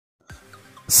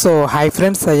So hi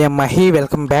friends, I am Mahi.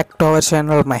 Welcome back to our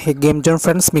channel Mahi Game Zone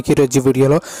friends. మీకు ఈరోజు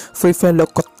వీడియోలో free ఫైర్లో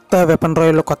కొత్త weapon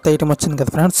రాయల్లో కొత్త item వచ్చింది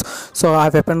కదా ఫ్రెండ్స్. సో ఆ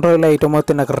వెపన్ రాయల్ ఐటమ్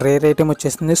అయితే నాకు రేర్ ఐటమ్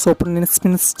వచ్చేసింది. సో ఇప్పుడు నేను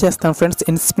స్పిన్స్ చేస్తాను ఫ్రెండ్స్.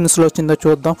 ఎన్ని స్పిన్స్లో వచ్చిందో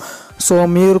చూద్దాం. సో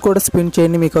మీరు కూడా స్పిన్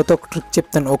చేయండి, మీకు అయితే ఒక ట్రిక్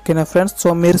చెప్తాను, ఓకేనా ఫ్రెండ్స్. సో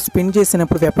మీరు స్పిన్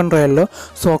చేసినప్పుడు వెపన్ రాయల్లో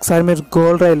సో ఒకసారి మీరు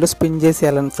గోల్డ్ రాయల్లో స్పిన్ చేసి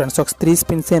వెళ్ళండి ఫ్రెండ్స్. ఒక 3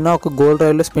 స్పిన్స్ అయినా ఒక గోల్డ్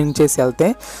రాయల్లో స్పిన్ చేసి వెళ్తే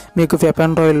మీకు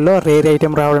వెపన్ రాయల్లో రేర్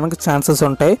ఐటమ్ రావడానికి ఛాన్సెస్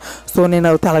ఉంటాయి. సో నేను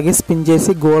అయితే అలాగే స్పిన్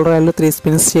చేసి గోల్డ్ రాయల్లో 3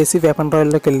 స్పిన్స్ చేసి వెపన్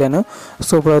రాయల్లోకి వెళ్ళాను.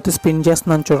 సో ఇప్పుడు అయితే స్పిన్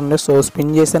చేస్తున్నాను చూడండి. సో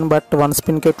స్పిన్ చేశాను, బట్ 1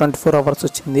 స్పిన్కి 24 అవర్స్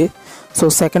వచ్చింది. సో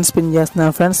సెకండ్ స్పిన్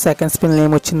చేస్తున్నాను friends. Second spin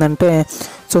ఏమొచ్చిందంటే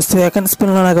so second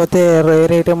స్పిన్లో నాకైతే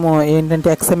రేర్ ఐటమ్ ఏంటంటే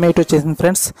XM8 వచ్చేసింది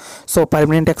ఫ్రెండ్స్. సో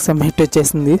పర్మనెంట్ XM8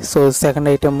 వచ్చేసింది. So second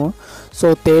item. So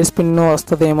third spin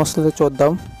వస్తుంది, ఏమొస్తుందో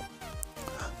చూద్దాం.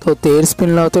 సో థర్డ్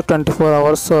స్పిన్లో అయితే 24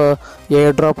 అవర్స్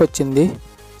ఎయిర్ డ్రాప్ వచ్చింది.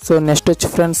 సో నెక్స్ట్ వచ్చి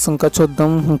ఫ్రెండ్స్ ఇంకా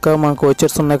చూద్దాం, ఇంకా మనకు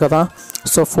వచ్చేసి ఉన్నాయి కదా.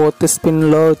 సో ఫోర్త్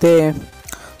స్పిన్లో అయితే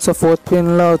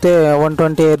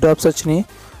 120 ఎయిర్ డ్రాప్స్ వచ్చినాయి.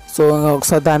 సో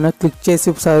ఒకసారి దాన్ని క్లిక్ చేసి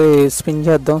ఒకసారి స్పిన్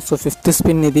చేద్దాం. సో 5th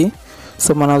స్పిన్ ఇది. సో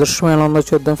మన అదృష్టం ఎలా ఉందో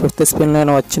చూద్దాం. 5th స్పిన్లో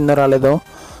అయినా వచ్చిందో రాలేదో.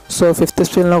 సో 5th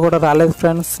స్పిన్లో కూడా రాలేదు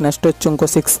ఫ్రెండ్స్. నెక్స్ట్ వచ్చి ఇంకో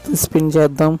 6th స్పిన్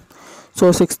చేద్దాం. సో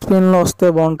 6th స్పిన్లో వస్తే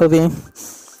బాగుంటుంది.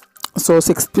 సో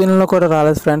 6th స్పిన్లో కూడా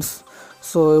రాలేదు ఫ్రెండ్స్.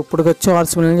 సో ఇప్పుడు వచ్చి 6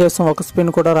 స్పిన్లు చేస్తాం, ఒక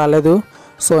స్పిన్ కూడా రాలేదు.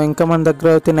 సో ఇంకా మన దగ్గర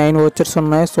అయితే 9 వోచర్స్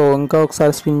ఉన్నాయి. సో ఇంకా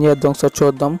ఒకసారి స్పిన్ చేద్దాం, ఒకసారి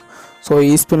చూద్దాం. సో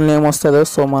ఈ స్పిన్లో ఏమొస్తుందో.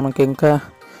 సో మనకు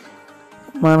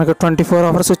 24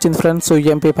 అవర్స్ వచ్చింది ఫ్రెండ్స్. సో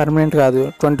UMP పర్మనెంట్ కాదు,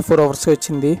 24 అవర్స్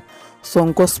వచ్చింది. సో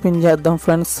ఇంకో స్పిన్ చేద్దాం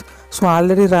ఫ్రెండ్స్. సో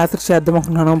ఆల్రెడీ రాత్రి చేద్దాం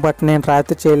అనుకున్నాను, బట్ నేను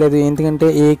రాత్రి చేయలేదు, ఎందుకంటే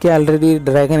AK already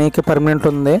dragon AK permanent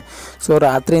ఉంది. సో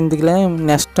రాత్రి ఎందుకులే,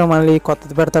 నెక్స్ట్ మళ్ళీ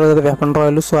కొత్తది పెడతారు కదా వెపన్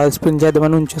రాయల్. సో అది స్పిన్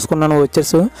చేద్దామని ఉంచేసుకున్నాను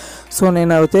వచ్చేసి. సో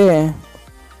నేను అయితే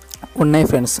ఉన్నాయి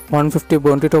ఫ్రెండ్స్, 150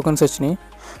 బౌంటీ టోకెన్స్ వచ్చినాయి.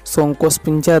 సో ఇంకో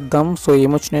స్పిన్ చేద్దాం. సో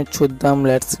ఏమొచ్చినాయి చూద్దాం,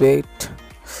 లెట్స్ వెయిట్.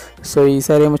 సో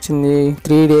ఈసారి ఏమొచ్చింది,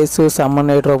 3 days సమ్మన్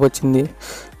ఎయిర్ డ్రాప్ వచ్చింది.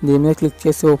 దీని మీద క్లిక్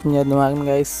చేసి ఓపెన్ చేద్దాం ఆగండి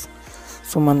గైస్.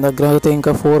 సో మన దగ్గర అయితే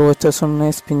ఇంకా 4 వచ్చేసి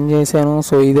ఉన్నాయి. స్పిన్ చేశాను.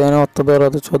 సో ఇదైనా వస్తుందో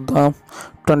రాదో చూద్దాం.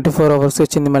 24 అవర్స్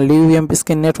వచ్చింది. మళ్ళీ UMP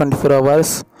skin 24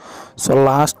 hours. So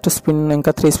last spin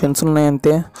ఇంకా 3 స్పిన్స్ ఉన్నాయి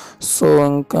అంతే. సో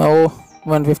ఇంకా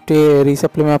 150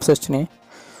 రీసప్లై మ్యాప్స్ వచ్చినాయి.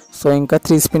 సో ఇంకా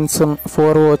 3 స్పిన్స్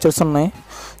 4 వచ్చేసి ఉన్నాయి.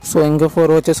 సో ఇంకా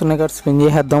 4 వచ్చేసి ఉన్నాయి కాబట్టి స్పిన్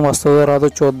చేసేద్దాం, వస్తుందో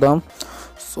రాదో చూద్దాం.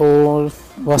 సో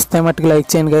వస్తే మట్టుకు లైక్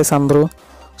చేయండి గైస్ అందరూ.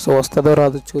 సో వస్తుందో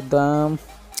రాదో చూద్దాం.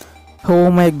 ఓ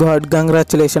మై గాడ్,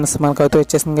 కంగ్రాచులేషన్స్, మనకైతే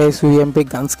వచ్చేసింది గైస్ UMP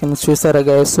గన్ స్కిన్. చూసారా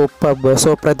గైస్, సూపర్. సో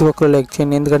ప్రతి ఒక్కరు లైక్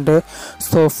చేయండి, ఎందుకంటే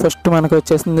సో ఫస్ట్ మనకు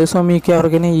వచ్చేసింది. సో మీకు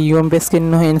ఎవరికైనా ఈ UMP స్కిన్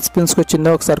ఎన్ని స్పిన్స్కి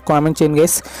వచ్చిందో ఒకసారి కామెంట్ చేయండి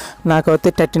గైస్.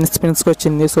 నాకైతే 13 స్పిన్స్కి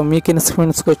వచ్చింది. సో మీకు ఎన్ని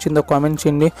స్పిన్స్కి వచ్చిందో కామెంట్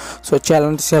చేయండి. సో చాలా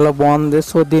అంటే చాలా బాగుంది.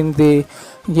 సో దీనిది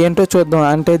ఏంటో చూద్దాం,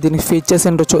 అంటే దీని ఫీచర్స్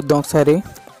ఏంటో చూద్దాం ఒకసారి.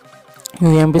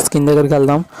 UMP స్కిన్ దగ్గరికి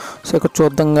వెళ్దాం. సో ఇక్కడ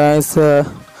చూద్దాం గైస్,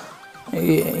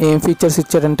 ఏం ఫీచర్స్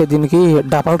ఇచ్చాడంటే దీనికి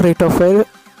double rate of fire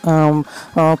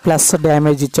plus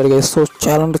damage ఇచ్చాడు గైస్. సో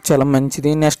చాలా అంటే చాలా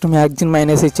మంచిది. నెక్స్ట్ మ్యాగజిన్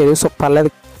మైనస్ ఇచ్చాడు. సో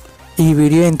పర్లేదు. ఈ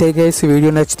వీడియో ఇంతే గైస్.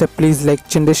 వీడియో నచ్చితే ప్లీజ్ లైక్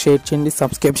చేయండి, షేర్ చేయండి,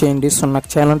 సబ్స్క్రైబ్ చేయండి. సో నాకు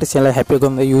చాలా అంటే చాలా హ్యాపీగా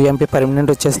ఉంది. UMP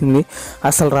పర్మనెంట్ వచ్చేసింది,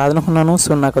 అసలు రాదనుకున్నాను.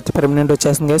 సో నాకు వచ్చి పర్మనెంట్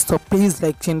వచ్చేసింది గైస్. సో ప్లీజ్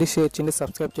లైక్ చేయండి, షేర్ చేయండి,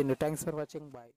 సబ్స్క్రైబ్ చేయండి. Thanks for watching, bye.